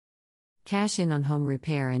Cash in on home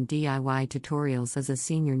repair and DIY tutorials as a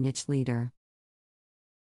senior niche leader.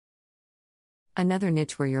 Another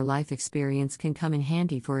niche where your life experience can come in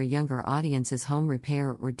handy for a younger audience is home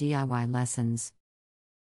repair or DIY lessons.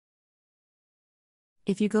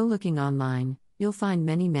 If you go looking online, you'll find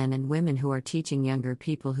many men and women who are teaching younger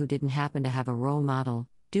people who didn't happen to have a role model,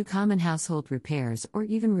 do common household repairs or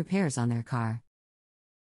even repairs on their car.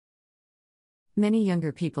 Many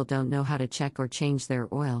younger people don't know how to check or change their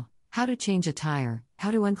oil, how to change a tire,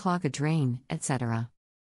 how to unclog a drain, etc.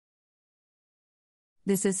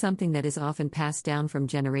 This is something that is often passed down from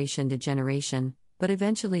generation to generation, but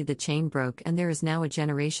eventually the chain broke and there is now a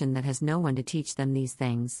generation that has no one to teach them these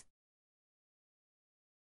things.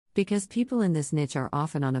 Because people in this niche are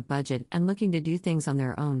often on a budget and looking to do things on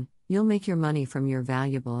their own, you'll make your money from your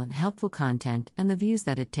valuable and helpful content and the views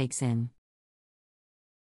that it takes in.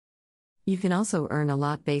 You can also earn a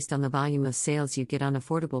lot based on the volume of sales you get on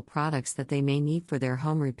affordable products that they may need for their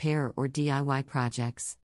home repair or DIY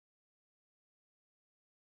projects.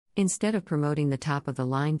 Instead of promoting the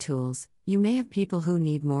top-of-the-line tools, you may have people who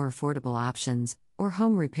need more affordable options, or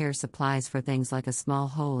home repair supplies for things like a small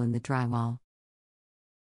hole in the drywall.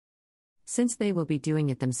 Since they will be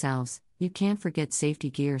doing it themselves, you can't forget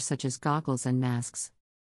safety gear such as goggles and masks.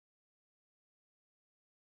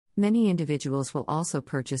 Many individuals will also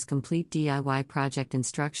purchase complete DIY project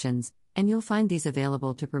instructions, and you'll find these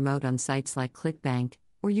available to promote on sites like ClickBank,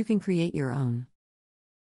 or you can create your own.